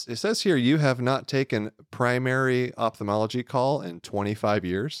it says here you have not taken primary ophthalmology call in 25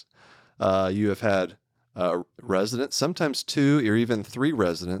 years. You have had residents, sometimes 2 or even 3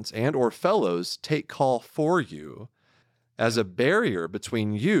 residents and or fellows take call for you as a barrier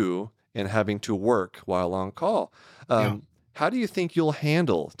between you and having to work while on call. Yeah. How do you think you'll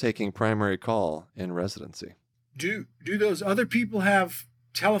handle taking primary call in residency? Do those other people have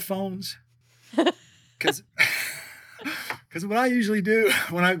telephones? Because what I usually do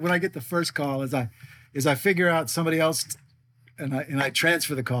when I get the first call is I figure out somebody else and I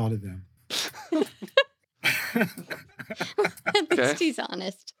transfer the call to them. At least he's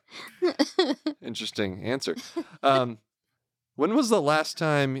honest. Interesting answer. When was the last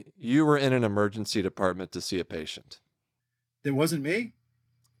time you were in an emergency department to see a patient? It wasn't me.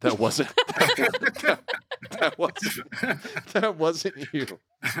 That wasn't that wasn't you.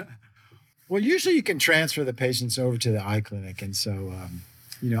 Well, usually you can transfer the patients over to the eye clinic, and so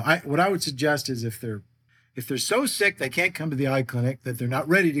what I would suggest is if they're so sick they can't come to the eye clinic, that they're not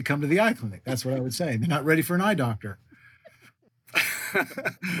ready to come to the eye clinic. That's what I would say. They're not ready for an eye doctor.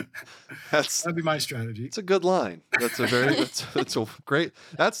 That'd be my strategy. It's a good line. That's a great.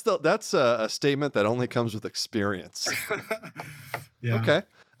 That's a statement that only comes with experience. Yeah. Okay.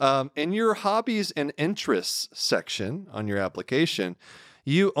 In your hobbies and interests section on your application,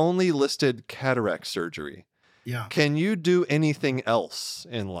 you only listed cataract surgery. Yeah. Can you do anything else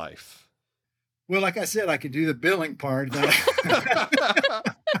in life? Well, like I said, I could do the billing part. I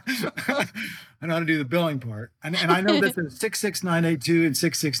know how to do the billing part. And I know that there's 66982 and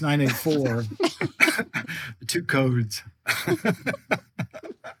 66984, the 2 codes.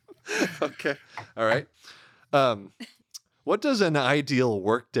 Okay. All right. What does an ideal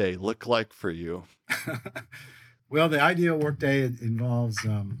workday look like for you? Well, the ideal workday involves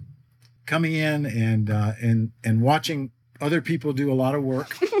coming in and watching other people do a lot of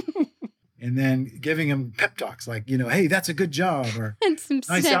work. And then giving them pep talks like, hey, that's a good job, or And some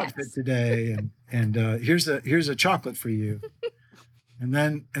nice snacks. outfit today, and here's a chocolate for you. And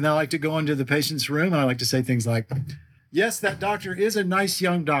then I like to go into the patient's room and I like to say things like, yes, that doctor is a nice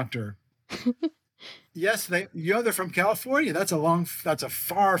young doctor. Yes, they're from California. That's a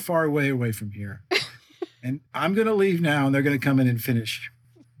far, far way away from here. And I'm going to leave now, and they're going to come in and finish.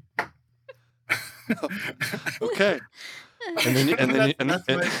 Okay. That's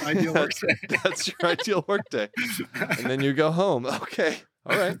my ideal workday. That's your ideal workday. And then you go home. Okay.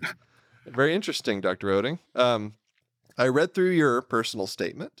 All right. Very interesting, Dr. Oetting. I read through your personal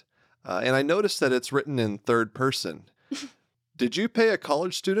statement, and I noticed that it's written in third person. Did you pay a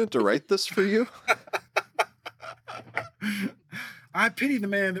college student to write this for you? I pity the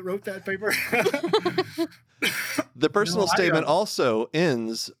man that wrote that paper. The personal statement also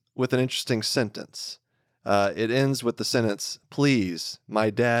ends with an interesting sentence. It ends with the sentence, "Please,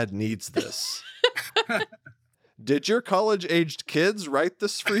 my dad needs this." Did your college-aged kids write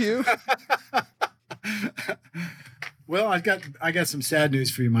this for you? Well, I got some sad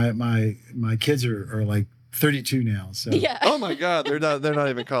news for you. My kids are like 32 now. So Yeah. Oh my God, they're not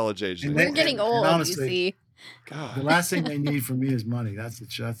even college age And anymore. We're getting and old, honestly, you see. the God. last thing they need from me is money. That's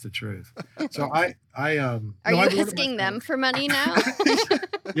the truth. So Are you asking them for money now?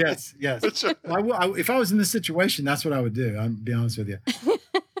 Yes. If I was in this situation, that's what I would do. I'll be honest with you.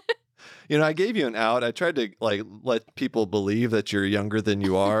 I gave you an out. I tried to let people believe that you're younger than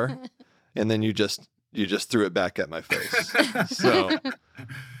you are, and then you just threw it back at my face. So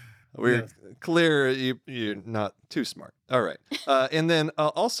we're clear you're not too smart. All right. And then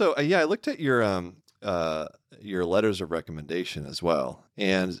also, I looked at your letters of recommendation as well.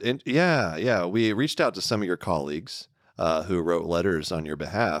 And we reached out to some of your colleagues who wrote letters on your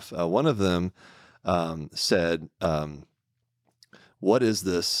behalf. One of them said, "What is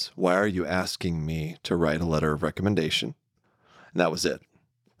this? Why are you asking me to write a letter of recommendation?" And that was it.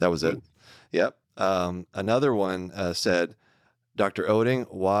 Yep. Another one said, "Dr. Oetting,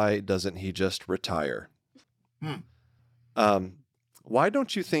 why doesn't he just retire?" Why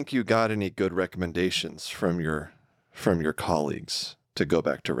don't you think you got any good recommendations from your colleagues to go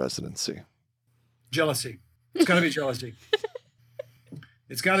back to residency? Jealousy. It's got to be jealousy.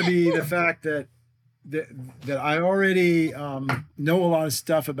 It's got to be the fact that I already know a lot of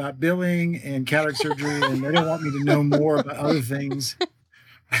stuff about billing and cataract surgery, and they don't want me to know more about other things.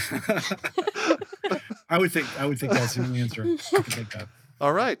 I would think that's the answer. I could take that.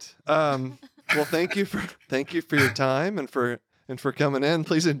 All right. Well, thank you for your time and for coming in.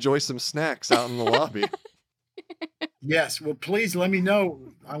 Please enjoy some snacks out in the lobby. Yes. Well, please let me know.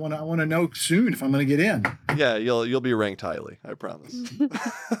 I want to know soon if I'm going to get in. Yeah, you'll be ranked highly, I promise.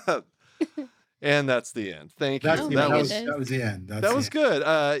 And that's the end. Thank That's you. the my that was goodness. that was the end. That's That the was end.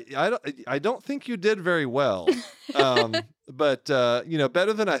 good. I don't think you did very well, but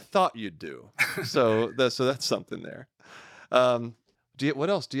better than I thought you'd do. So that's something there. What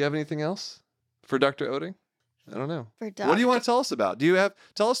else? Do you have anything else for Dr. Oetting? I don't know. For What do you want Dr. to tell us about?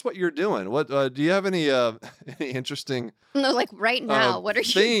 Tell us what you're doing? What do you have any any interesting No, like right now, what are you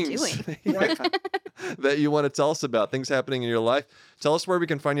things doing? yeah, that you want to tell us about? Things happening in your life. Tell us where we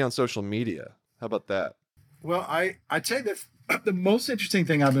can find you on social media. How about that? Well, I'd say that the most interesting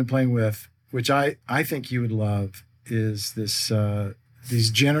thing I've been playing with, which I think you would love, is these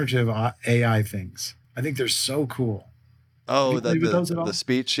generative AI things. I think they're so cool. Have Oh, you played with those at the all?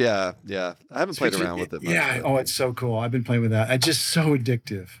 speech. Yeah, yeah. I haven't played around with it much. Yeah. But Oh, it's so cool. I've been playing with that. It's just so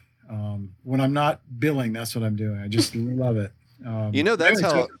addictive. When I'm not billing, that's what I'm doing. I just love it. that's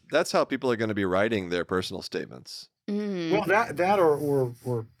anyway, that's how people are going to be writing their personal statements. well, that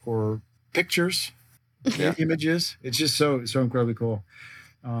or pictures, Yeah. images. It's just so incredibly cool.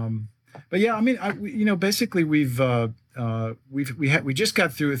 But yeah, I mean, basically we just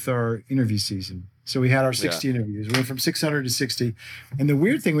got through with our interview season. So we had our 60 interviews. We went from 600 to 60. And the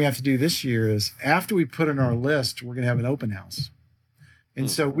weird thing we have to do this year is after we put in our list, we're going to have an open house. And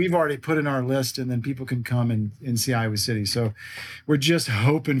so we've already put in our list, and then people can come and see Iowa City. So we're just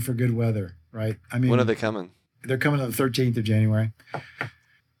hoping for good weather, right? I mean, When are they coming? They're coming on the 13th of January.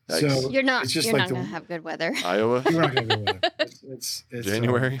 Yikes. So You're not it's just you're like not gonna have good weather. Iowa, we're not going to go with it. It's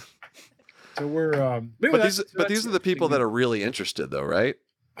January. so we're But these are the people that are really interested, though, right?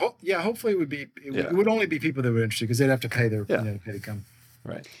 yeah, hopefully it Yeah. would only be people that were interested because they'd have to pay pay to come.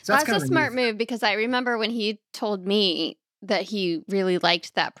 Right. So That's kind a of smart move because I remember when he told me that he really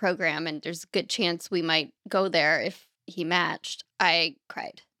liked that program and there's a good chance we might go there if he matched. I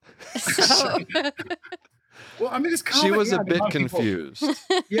cried. So Well, I mean, it's She common. was Yeah, a I mean, bit lot of people- confused.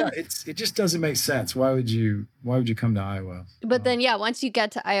 Yeah, it just doesn't make sense. Why would you come to Iowa? But then yeah, once you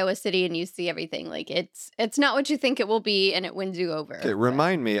get to Iowa City and you see everything, like it's not what you think it will be and it wins you over. Okay,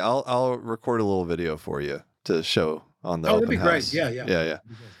 remind me. I'll record a little video for you to show on the Oh, open that'd be great. house. Yeah. Yeah.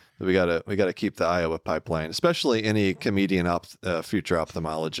 We gotta keep the Iowa pipeline, especially any comedian future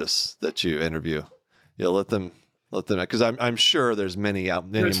ophthalmologists that you interview. Yeah, let them because I'm sure there's many more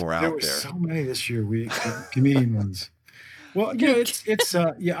There out were there. so many this year. Comedian ones. Well, it's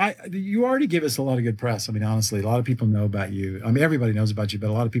you already give us a lot of good press. I mean, honestly, a lot of people know about you. I mean, everybody knows about you, but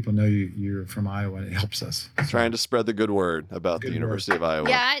a lot of people know you're from Iowa, and it helps us. Trying to spread the good word about the University of Iowa.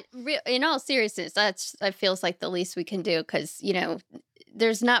 Yeah, in all seriousness, that feels like the least we can do because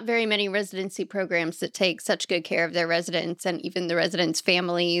there's not very many residency programs that take such good care of their residents and even the residents'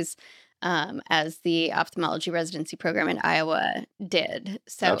 families as the ophthalmology residency program in Iowa did.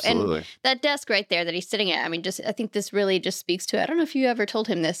 So, Absolutely. And that desk right there that he's sitting at, I mean, I think this really just speaks to it. I don't know if you ever told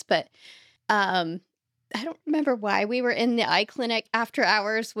him this, but I don't remember why we were in the eye clinic after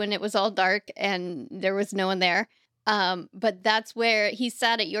hours when it was all dark and there was no one there. But that's where he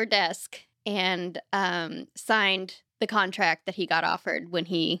sat at your desk and signed the contract that he got offered when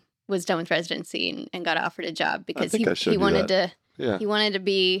he was done with residency and got offered a job because he wanted to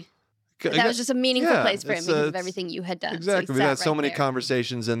be. That was just a meaningful place for him because of everything you had done. Exactly. So we had so many there.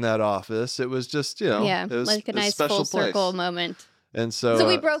 conversations in that office. It was just, it was like a nice special full circle place. moment. And so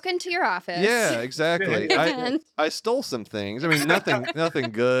we broke into your office. Yeah, exactly. I stole some things. I mean, nothing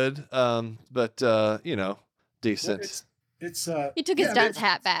good, but decent. It's he took his John's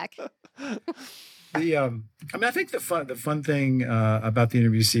hat back. I mean, I think the fun thing about the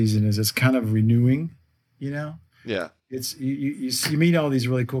interview season is it's kind of renewing, Yeah. It's you meet all these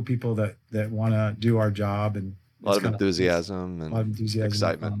really cool people that want to do our job and a lot of enthusiasm and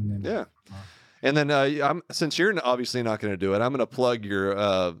excitement. Yeah. And then since you're obviously not going to do it, I'm going to plug your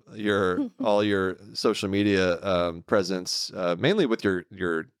all your social media presence, mainly with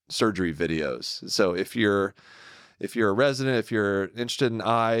your surgery videos. So if you're a resident, if you're interested in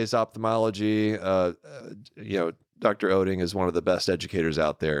eyes, ophthalmology, Dr. Oetting is one of the best educators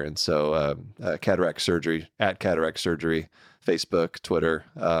out there. And so Cataract Surgery, at Cataract Surgery, Facebook, Twitter,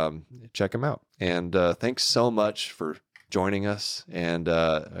 check him out. And thanks so much for joining us. And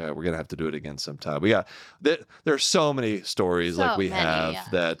we're going to have to do it again sometime. There are so many stories that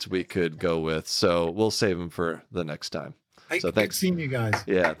we could go with. So we'll save them for the next time. So thanks. Seeing you guys.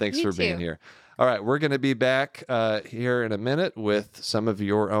 Yeah, thanks for being here. All right, we're going to be back here in a minute with some of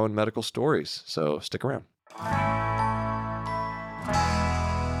your own medical stories. So stick around.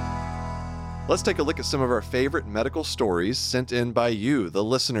 Let's take a look at some of our favorite medical stories sent in by you, the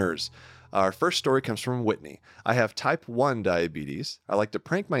listeners. Our first story comes from Whitney. I have type 1 diabetes. I like to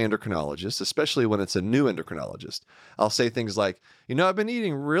prank my endocrinologist, especially when it's a new endocrinologist. I'll say things like, I've been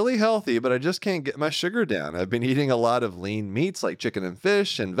eating really healthy, but I just can't get my sugar down. I've been eating a lot of lean meats like chicken and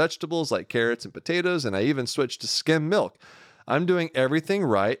fish and vegetables like carrots and potatoes, and I even switched to skim milk. I'm doing everything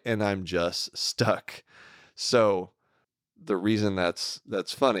right, and I'm just stuck. So the reason that's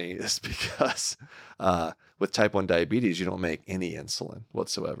funny is because with type 1 diabetes, you don't make any insulin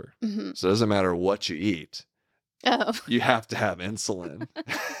whatsoever. Mm-hmm. So it doesn't matter what you eat. Oh. You have to have insulin.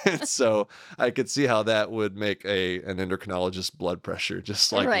 And so I could see how that would make an endocrinologist's blood pressure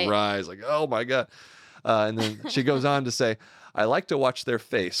just like rise, like, oh my God. And then she goes on to say, I like to watch their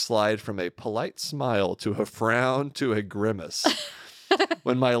face slide from a polite smile to a frown to a grimace.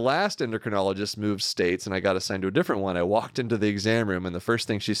 When my last endocrinologist moved states and I got assigned to a different one, I walked into the exam room and the first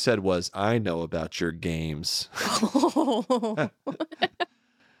thing she said was, I know about your games.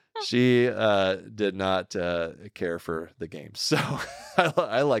 She did not care for the games. So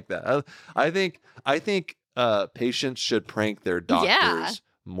I like that. I think patients should prank their doctors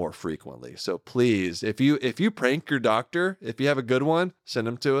more frequently. So please, if you prank your doctor, if you have a good one, send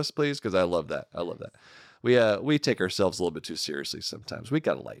them to us, please, because I love that. I love that. We take ourselves a little bit too seriously sometimes. We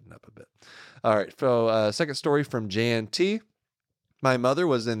got to lighten up a bit. All right. So second story from JNT. My mother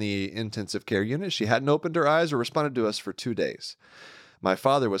was in the intensive care unit. She hadn't opened her eyes or responded to us for 2 days. My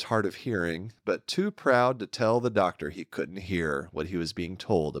father was hard of hearing, but too proud to tell the doctor he couldn't hear what he was being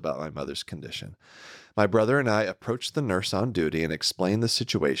told about my mother's condition. My brother and I approached the nurse on duty and explained the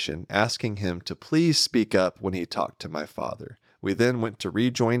situation, asking him to please speak up when he talked to my father. We then went to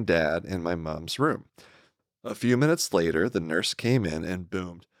rejoin Dad in my mom's room. A few minutes later, the nurse came in and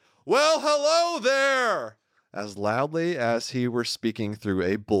boomed, "Well, hello there!" as loudly as he were speaking through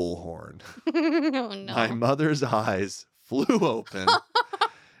a bullhorn. Oh, no. My mother's eyes flew open,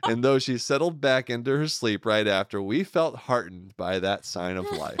 and though she settled back into her sleep right after, we felt heartened by that sign of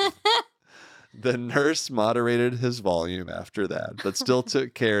life. The nurse moderated his volume after that, but still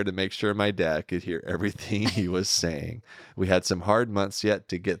took care to make sure my dad could hear everything he was saying. We had some hard months yet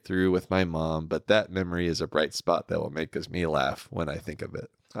to get through with my mom, but that memory is a bright spot that will make me laugh when I think of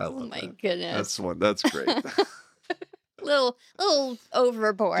it. I love Oh my that. goodness. That's great. little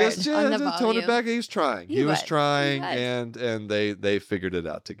overboard just on the tone volume. it back. He was trying. He was trying, and they figured it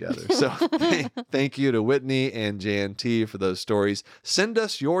out together. So thank you to Whitney and JNT for those stories. Send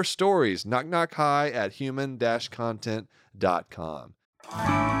us your stories. knockknockhigh@human-content.com.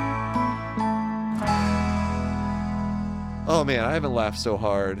 Oh man, I haven't laughed so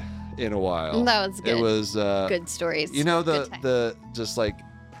hard in a while. That was good. It was good stories. the just like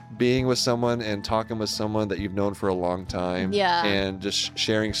being with someone and talking with someone that you've known for a long time. Yeah. And just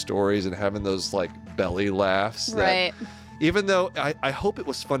sharing stories and having those like belly laughs. Right. Even though I hope it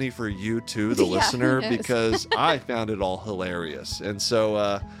was funny for you too, the listener, because I found it all hilarious. And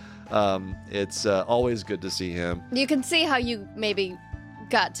so it's always good to see him. You can see how you maybe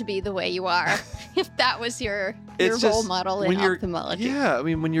got to be the way you are if that was your role model in ophthalmology. Yeah. I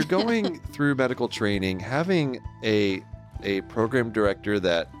mean, when you're going through medical training, having a program director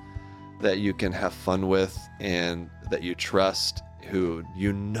that you can have fun with and that you trust, who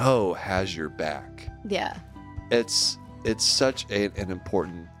has your back. Yeah. It's such an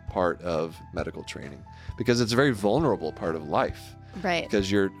important part of medical training because it's a very vulnerable part of life. Right. Because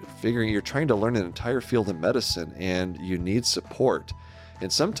you're trying to learn an entire field of medicine and you need support.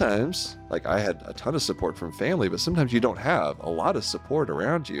 And sometimes, like I had a ton of support from family, but sometimes you don't have a lot of support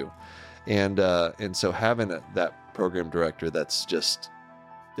around you. And so having that program director,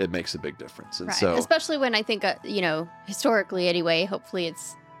 it makes a big difference. And right. so, especially when I think, historically anyway, hopefully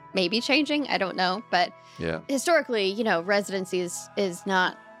it's maybe changing. I don't know. But yeah, historically, residency is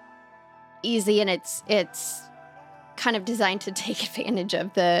not easy, and it's kind of designed to take advantage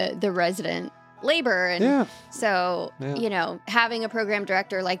of the resident labor. And so, having a program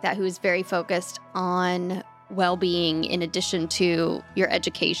director like that who is very focused on well-being in addition to your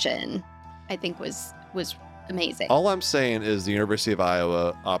education, I think was amazing. All I'm saying is the University of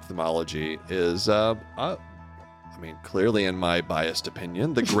Iowa Ophthalmology is, clearly in my biased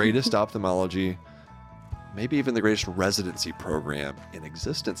opinion, the greatest ophthalmology, maybe even the greatest residency program in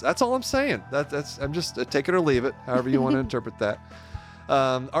existence. That's all I'm saying. I'm just take it or leave it, however you want to interpret that.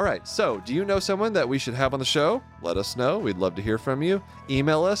 All right. So do you know someone that we should have on the show? Let us know. We'd love to hear from you.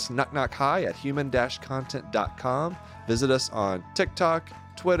 Email us, knockknockhigh@human-content.com. Visit us on TikTok,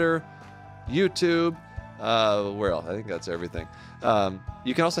 Twitter, YouTube. Where else? I think that's everything.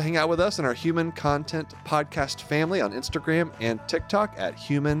 You can also hang out with us in our Human Content Podcast family on Instagram and TikTok at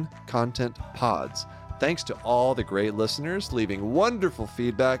Human Content Pods. Thanks to all the great listeners leaving wonderful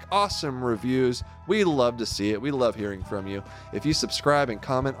feedback, awesome reviews. We love to see it. We love hearing from you. If you subscribe and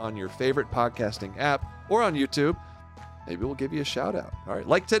comment on your favorite podcasting app or on YouTube, maybe we'll give you a shout out. All right,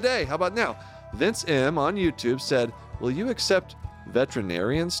 like today. How about now? Vince M on YouTube said, "Will you accept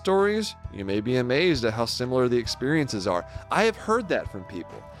veterinarian stories? You may be amazed at how similar the experiences are." I have heard that from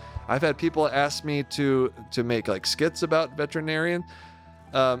people. I've had people ask me to make like skits about veterinarian.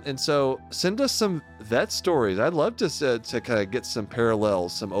 And so send us some vet stories. I'd love to kind of get some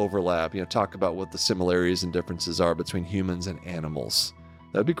parallels, some overlap, talk about what the similarities and differences are between humans and animals.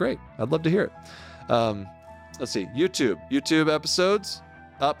 That'd be great. I'd love to hear it. Let's see, YouTube episodes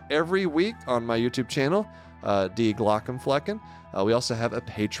up every week on my YouTube channel, Die Glockenflecken. We also have a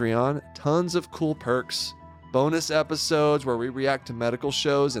Patreon, tons of cool perks, bonus episodes where we react to medical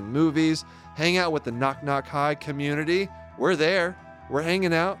shows and movies, hang out with the Knock Knock High community. We're there. We're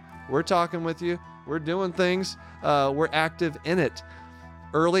hanging out. We're talking with you. We're doing things. We're active in it.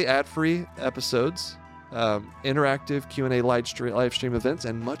 Early ad-free episodes, interactive Q&A live stream events,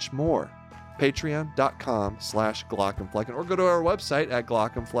 and much more. Patreon.com/Glockenflecken, or go to our website at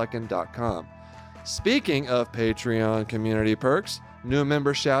glockenflecken.com. Speaking of Patreon community perks, new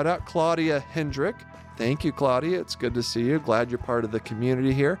member shout out, Claudia Hendrick. Thank you, Claudia. It's good to see you. Glad you're part of the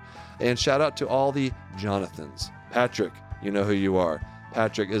community here. And shout out to all the Jonathans. Patrick, you know who you are.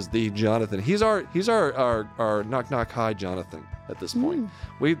 Patrick is the Jonathan. He's our Knock Knock High Jonathan at this point.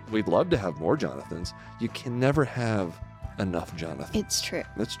 We'd love to have more Jonathans. You can never have enough Jonathan. It's true.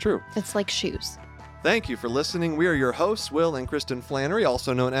 It's true. It's like shoes. Thank you for listening. We are your hosts, Will and Kristen Flannery,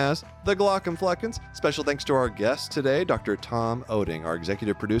 also known as the Glockenfleckens. Special thanks to our guest today, Dr. Tom Oetting. Our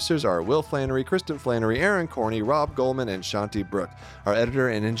executive producers are Will Flannery, Kristen Flannery, Aaron Corney, Rob Goldman, and Shanti Brook. Our editor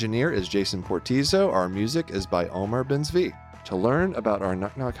and engineer is Jason Portizo. Our music is by Omar Benzvi. To learn about our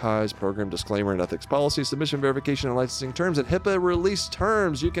Knock Knock Highs program disclaimer and ethics policy, submission verification and licensing terms, and HIPAA release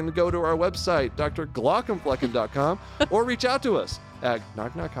terms, you can go to our website, drglockenflecken.com, or reach out to us at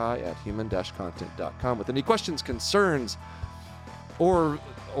knockknockhigh@human-content.com with any questions, concerns, or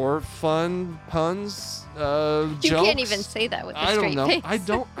fun puns, jokes. You can't even say that with a straight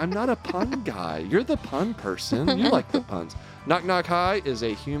face. I'm not a pun guy. You're the pun person. You like the puns. Knock Knock High is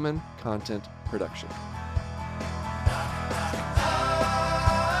a human content production.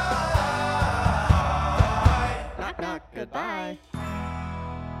 Goodbye.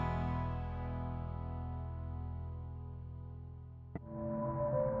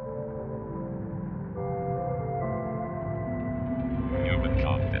 Human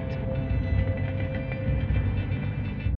content.